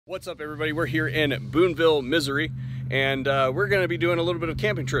What's up, everybody? We're here in Boonville, Missouri, and we're going to be doing a little bit of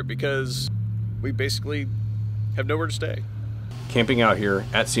camping trip because we basically have nowhere to stay. Camping out here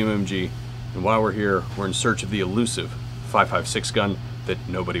at CMMG, and while we're here, we're in search of the elusive 5.56 gun that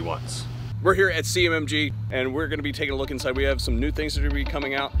nobody wants. We're here at CMMG, and we're going to be taking a look inside. We have some new things that are going to be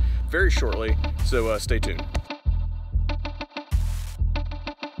coming out very shortly, so stay tuned.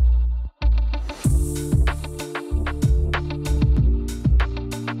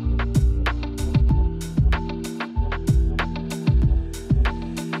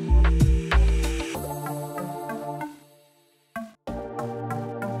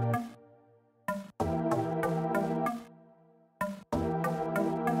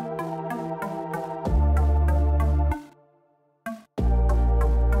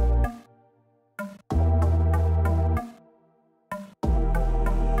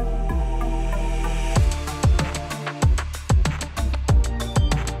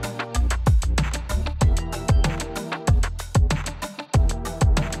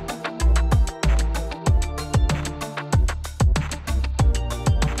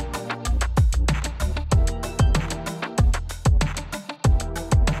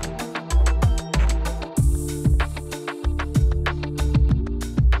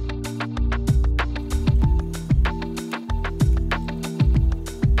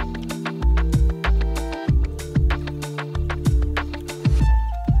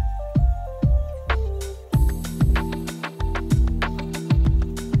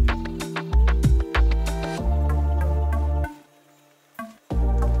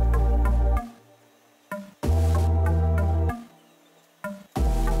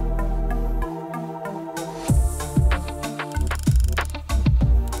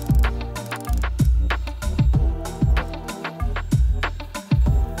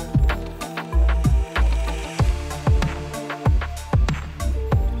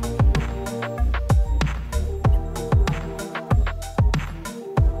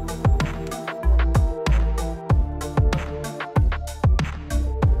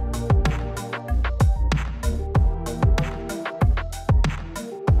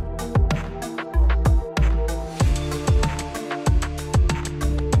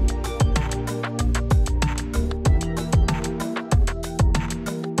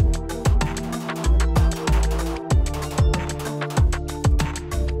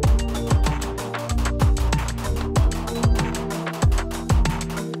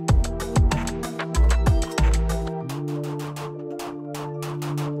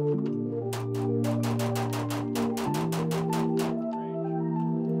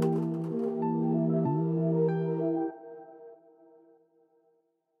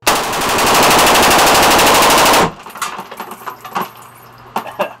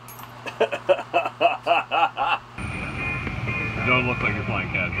 Don't look like you're flying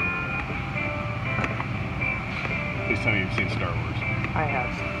casual. Please tell me you've seen Star Wars. I have.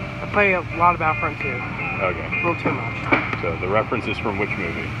 I play a lot of Battlefront 2. Okay. A little too much. So the reference is from which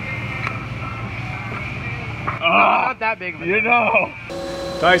movie? Not that big of a You know!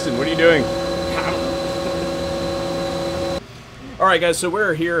 Tyson, what are you doing? All right, guys, so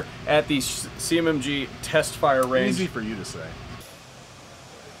we're here at the CMMG test fire range. Easy for you to say.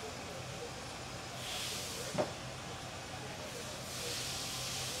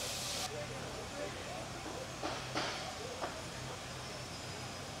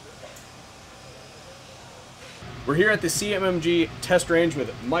 We're here at the CMMG test range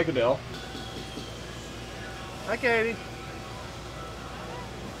with Mike Odell. Hi, Katie.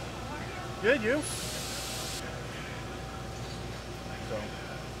 Good, you? So,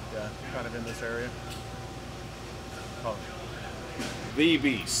 yeah, kind of in this area. Oh. The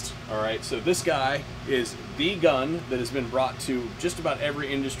Beast. All right, so this guy is the gun that has been brought to just about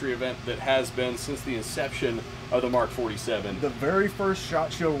every industry event that has been since the inception of the Mark 47. The very first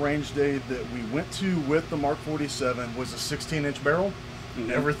SHOT Show range day that we went to with the Mark 47 was a 16-inch barrel.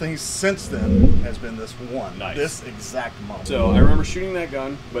 Mm-hmm. Everything since then has been this one, nice. This exact model. So I remember shooting that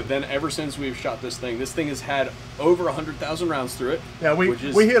gun, but then ever since we've shot this thing has had over 100,000 rounds through it. Yeah, we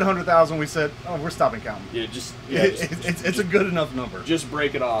hit 100,000. We said, oh, we're stopping counting. Yeah, it's a good enough number. Just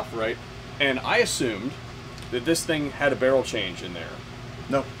break it off, right? And I assumed that this thing had a barrel change in there.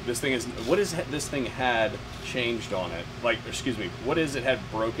 No. This thing is, what is this thing had changed on it? Like, excuse me, what is it had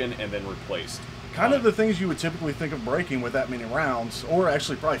broken and then replaced? Kind of the things you would typically think of breaking with that many rounds, or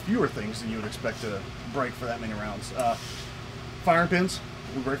actually probably fewer things than you would expect to break for that many rounds. Firing pins,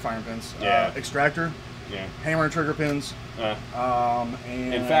 we break firing pins. Yeah. Extractor, Yeah. hammer and trigger pins.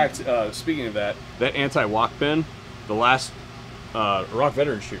 And in fact, speaking of that anti-walk pin, the last Iraq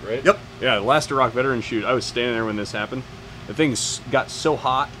veteran shoot, right? Yep. Yeah, the last Iraq veteran shoot, I was standing there when this happened. The thing got so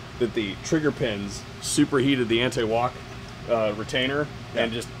hot that the trigger pins superheated the anti-walk retainer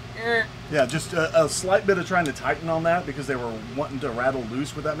and just... Yeah, just a slight bit of trying to tighten on that because they were wanting to rattle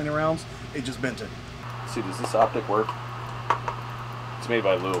loose with that many rounds. It just bent it. See, does this optic work? It's made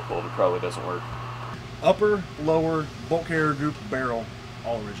by Louisville. It probably doesn't work. Upper, lower, bolt carrier group, barrel,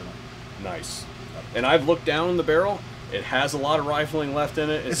 all original. Nice. And I've looked down the barrel. It has a lot of rifling left in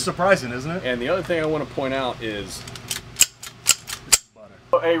it. It's surprising, isn't it? And the other thing I want to point out is...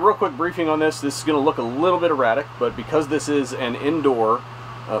 A real quick briefing on this. This is going to look a little bit erratic, but because this is an indoor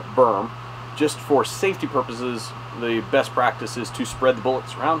berm, just for safety purposes, the best practice is to spread the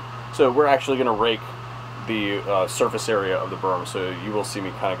bullets around. So we're actually going to rake the surface area of the berm, so you will see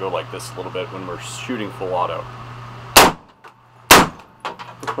me kind of go like this a little bit when we're shooting full auto.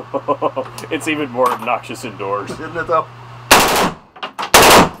 It's even more obnoxious indoors. Isn't it though?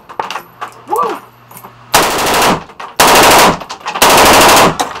 Woo!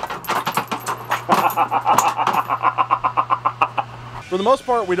 For the most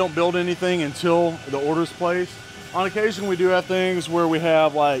part, we don't build anything until the order's placed. On occasion, we do have things where we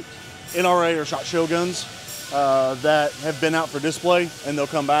have like NRA or shot show guns that have been out for display, and they'll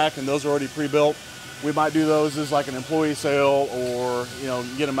come back, and those are already pre-built. We might do those as like an employee sale, or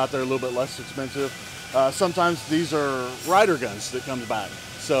get them out there a little bit less expensive. Sometimes these are rider guns that comes back.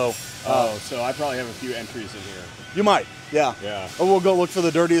 So, so I probably have a few entries in here. You might, yeah. Yeah. Or we'll go look for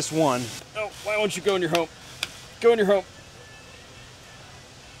the dirtiest one. Oh, why don't you go in your home? Go in your home.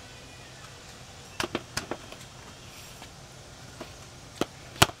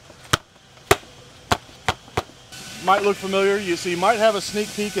 Might look familiar. You might have a sneak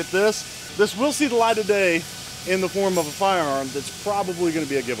peek at this. This will see the light of day in the form of a firearm that's probably going to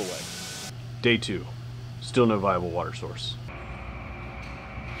be a giveaway. Day 2. Still no viable water source.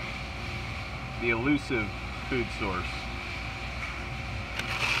 The elusive food source.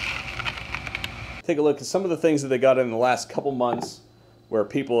 Take a look at some of the things that they got in the last couple months where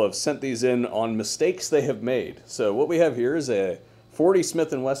people have sent these in on mistakes they have made. So what we have here is a 40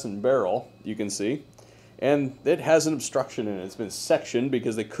 Smith & Wesson barrel, you can see. And it has an obstruction in it. It's been sectioned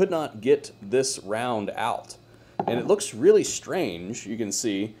because they could not get this round out. And it looks really strange, you can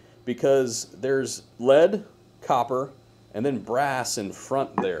see, because there's lead, copper, and then brass in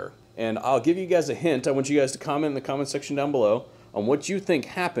front there. And I'll give you guys a hint. I want you guys to comment in the comment section down below on what you think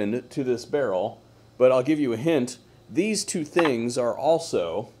happened to this barrel. But I'll give you a hint. These two things are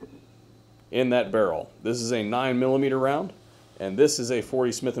also in that barrel. This is a 9mm round. And this is a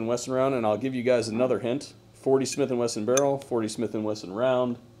 40 Smith & Wesson round, and I'll give you guys another hint. 40 Smith & Wesson barrel, 40 Smith & Wesson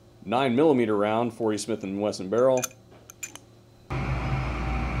round, 9mm round, 40 Smith & Wesson barrel.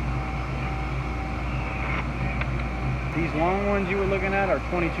 These long ones you were looking at are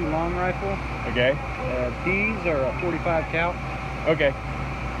 22 long rifle. Okay. These are a 45 cal. Okay.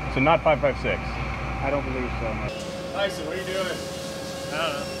 So not 5.56. I don't believe so. Tyson, what are you doing? I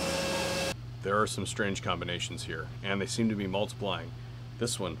don't know. There are some strange combinations here, and they seem to be multiplying.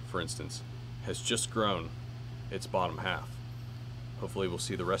 This one, for instance, has just grown its bottom half. Hopefully we'll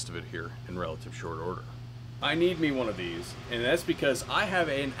see the rest of it here in relative short order. I need me one of these, and that's because I have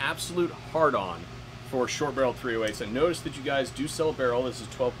an absolute hard-on for short barrel 308s. I noticed that you guys do sell a barrel. This is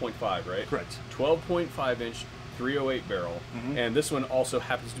 12.5, right? Correct. 12.5 inch 308 barrel, and this one also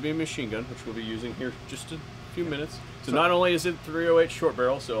happens to be a machine gun, which we'll be using here just a few minutes. So not only is it 308 short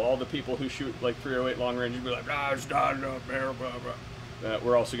barrel, so all the people who shoot like 308 long range will be like, ah, it's not enough barrel, blah, blah.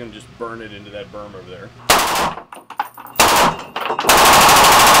 We're also going to just burn it into that berm over there.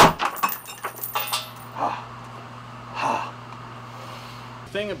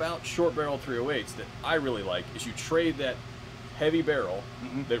 The thing about short barrel 308s that I really like is you trade that heavy barrel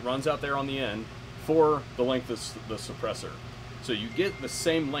that runs out there on the end for the length of the suppressor. So you get the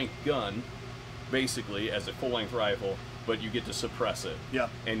same length gun basically as a full-length rifle, but you get to suppress it. Yeah.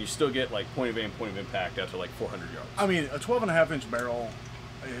 And you still get like point of aim, point of impact after like 400 yards. I mean, a 12.5-inch barrel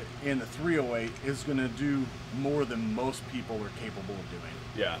in the 308 is going to do more than most people are capable of doing.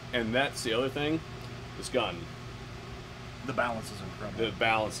 Yeah, and that's the other thing. This gun, The balance is incredible. the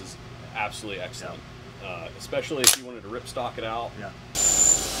balance is absolutely excellent. Especially if you wanted to ripstock it out. Yeah.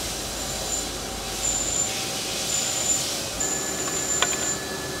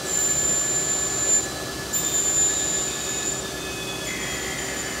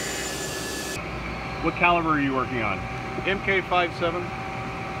 What caliber are you working on? MK57?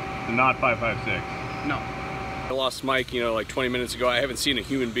 Not 5.56. No. I lost Mike, like 20 minutes ago. I haven't seen a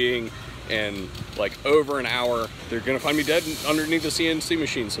human being in like over an hour. They're gonna find me dead underneath the CNC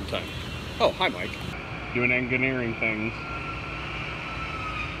machine sometime. Oh, hi Mike. Doing engineering things.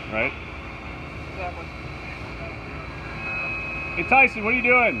 Right? Exactly. Hey Tyson, what are you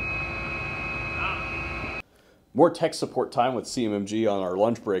doing? More tech support time with CMMG on our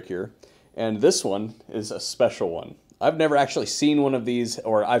lunch break here. And this one is a special one. I've never actually seen one of these,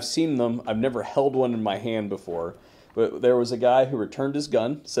 or I've seen them. I've never held one in my hand before. But there was a guy who returned his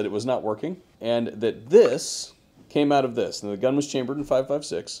gun, said it was not working, and that this came out of this. And the gun was chambered in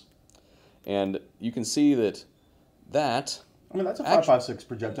 5.56. And you can see that I mean, that's a 5.56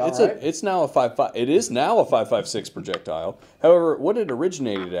 projectile, right? It's now a 5.5. It is now a 5.56 projectile. However, what it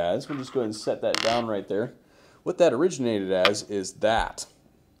originated as, we'll just go ahead and set that down right there. What that originated as is that.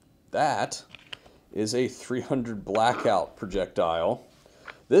 That is a 300 blackout projectile.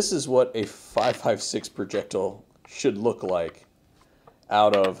 This is what a 5.56 projectile should look like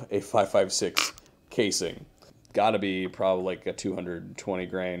out of a 5.56 casing. Got to be probably like a 220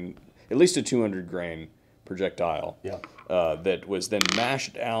 grain, at least a 200 grain projectile. Yeah. That was then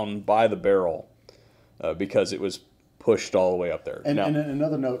mashed down by the barrel because it was pushed all the way up there. And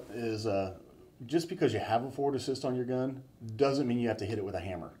another note is just because you have a forward assist on your gun doesn't mean you have to hit it with a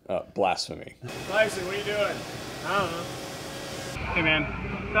hammer. Blasphemy. Tyson, what are you doing? I don't know. Hey man.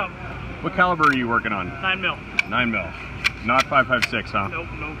 What's up? What caliber are you working on? 9mm. 9mm. Not 5.56, huh? Nope.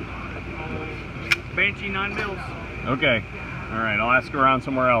 Banshee 9mm. Okay. All right, I'll ask around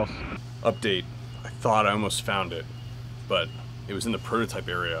somewhere else. Update. I thought I almost found it, but it was in the prototype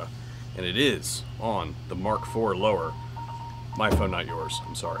area, and it is on the Mark IV lower. My phone, not yours.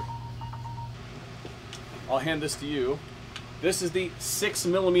 I'm sorry. I'll hand this to you. This is the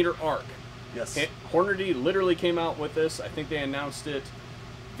 6mm arc. Yes. Hornady literally came out with this. I think they announced it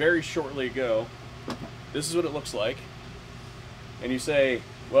very shortly ago. This is what it looks like. And you say,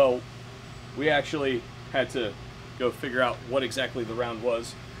 well, we actually had to go figure out what exactly the round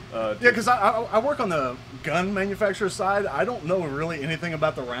was. Yeah, because I work on the gun manufacturer side. I don't know really anything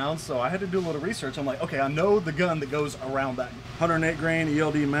about the rounds, so I had to do a little research. I'm like, okay, I know the gun that goes around that. 108 grain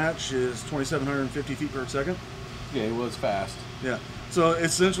ELD match is 2,750 feet per second. Yeah, it was fast. Yeah, so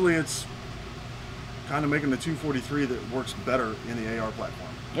essentially it's kind of making the 243 that works better in the AR platform.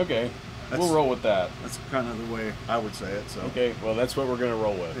 Okay, we'll roll with that. That's kind of the way I would say it. So okay, well that's what we're gonna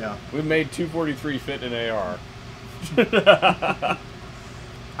roll with. Yeah, we've made 243 fit in AR.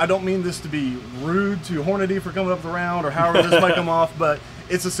 I don't mean this to be rude to Hornady for coming up with the round or however this might come off, but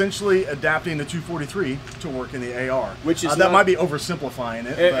it's essentially adapting the 243 to work in the AR. Which is that might be oversimplifying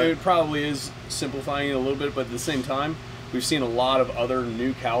it. It probably is simplifying it a little bit, but at the same time, we've seen a lot of other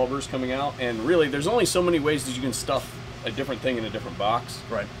new calibers coming out, and really, there's only so many ways that you can stuff a different thing in a different box.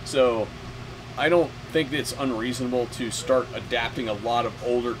 Right. So I don't think it's unreasonable to start adapting a lot of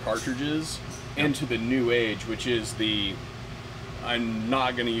older cartridges into the new age, which is the... I'm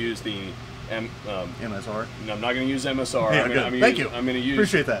not going to use the MSR. No, I'm not going to use MSR. Yeah, Thank you. I'm going to use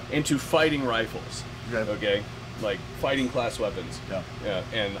Appreciate that. into fighting rifles. Okay, like fighting class weapons. Yeah. Yeah,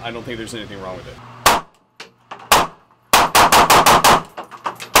 and I don't think there's anything wrong with it.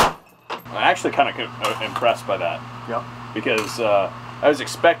 I'm actually kind of impressed by that. Yep. Because I was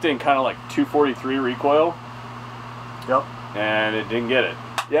expecting kind of like 243 recoil. Yep. And it didn't get it.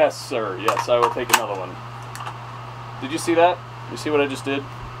 Yes, sir. Yes, I will take another one. Did you see that? You see what I just did?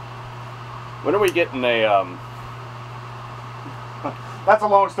 When are we getting a That's a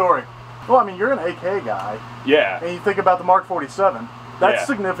long story. Well, I mean, you're an AK guy. Yeah. And you think about the Mark 47. That's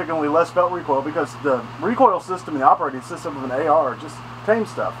significantly less belt recoil because the recoil system and the operating system of an AR are just tame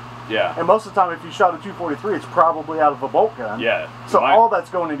stuff. Yeah. And most of the time, if you shot a 243, it's probably out of a bolt gun. Yeah. So all that's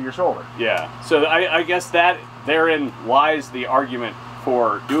going into your shoulder. Yeah. So I guess that therein lies the argument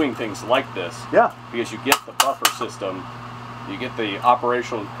for doing things like this. Yeah. Because you get the buffer system, you get the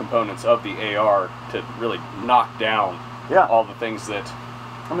operational components of the AR to really knock down all the things that...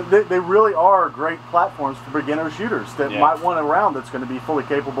 I mean, they really are great platforms for beginner shooters that might want a round that's going to be fully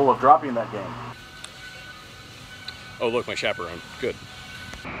capable of dropping that game. Oh, look, my chaperone. Good.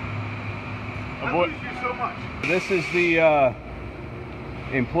 Avoid you so much. This is the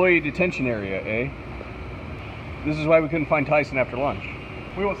employee detention area, eh? This is why we couldn't find Tyson after lunch.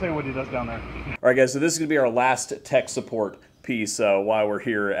 We won't say what he does down there. All right, guys, so this is going to be our last tech support piece while we're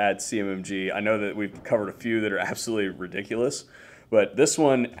here at CMMG. I know that we've covered a few that are absolutely ridiculous, but this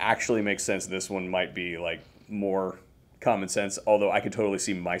one actually makes sense. This one might be like more common sense, although I could totally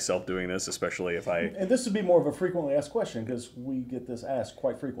see myself doing this, especially if I... And this would be more of a frequently asked question because we get this asked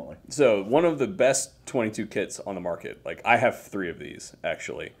quite frequently. So one of the best 22 kits on the market, like I have 3 of these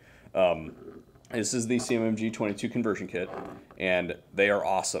actually. This is the CMMG 22 conversion kit, and they are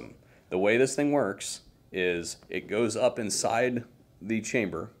awesome. The way this thing works is it goes up inside the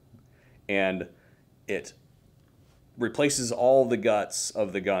chamber, and it replaces all the guts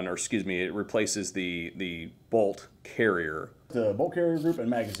of the gun, or excuse me, it replaces the bolt carrier The bolt carrier group and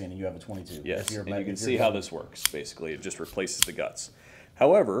magazine, and you have a 22. Yes, If you're and you can if see you're how this works. Basically, it just replaces the guts.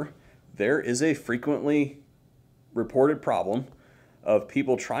 However, there is a frequently reported problem of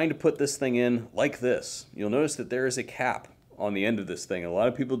people trying to put this thing in like this. You'll notice that there is a cap on the end of this thing. A lot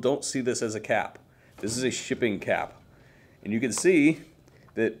of people don't see this as a cap. This is a shipping cap. And you can see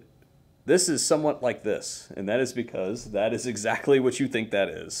that this is somewhat like this, and that is because that is exactly what you think that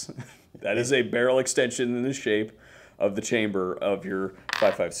is. That is a barrel extension in the shape of the chamber of your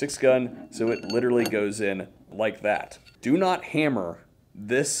 5.56 gun, so it literally goes in like that. Do not hammer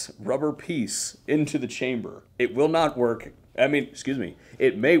this rubber piece into the chamber. It will not work. I mean, excuse me,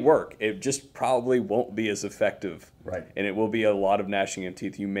 it may work. It just probably won't be as effective. Right. And it will be a lot of gnashing of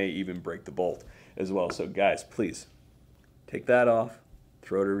teeth. You may even break the bolt as well. So guys, please take that off,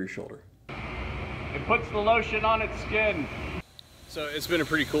 throw it over your shoulder. It puts the lotion on its skin. So it's been a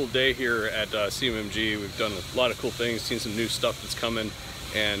pretty cool day here at CMMG. We've done a lot of cool things, seen some new stuff that's coming,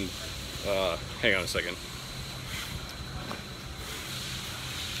 and hang on a second.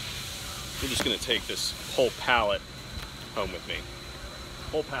 We're just gonna take this whole pallet home with me.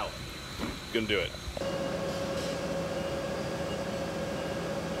 Whole pallet. Gonna do it.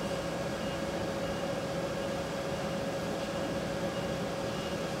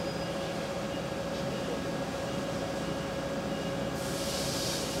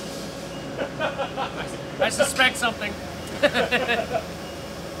 I suspect something.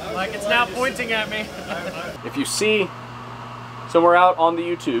 Like it's now pointing at me. If you see somewhere out on the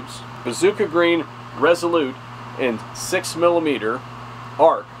YouTubes, Bazooka Green Resolute in 6mm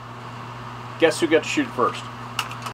arc, guess who got to shoot it first?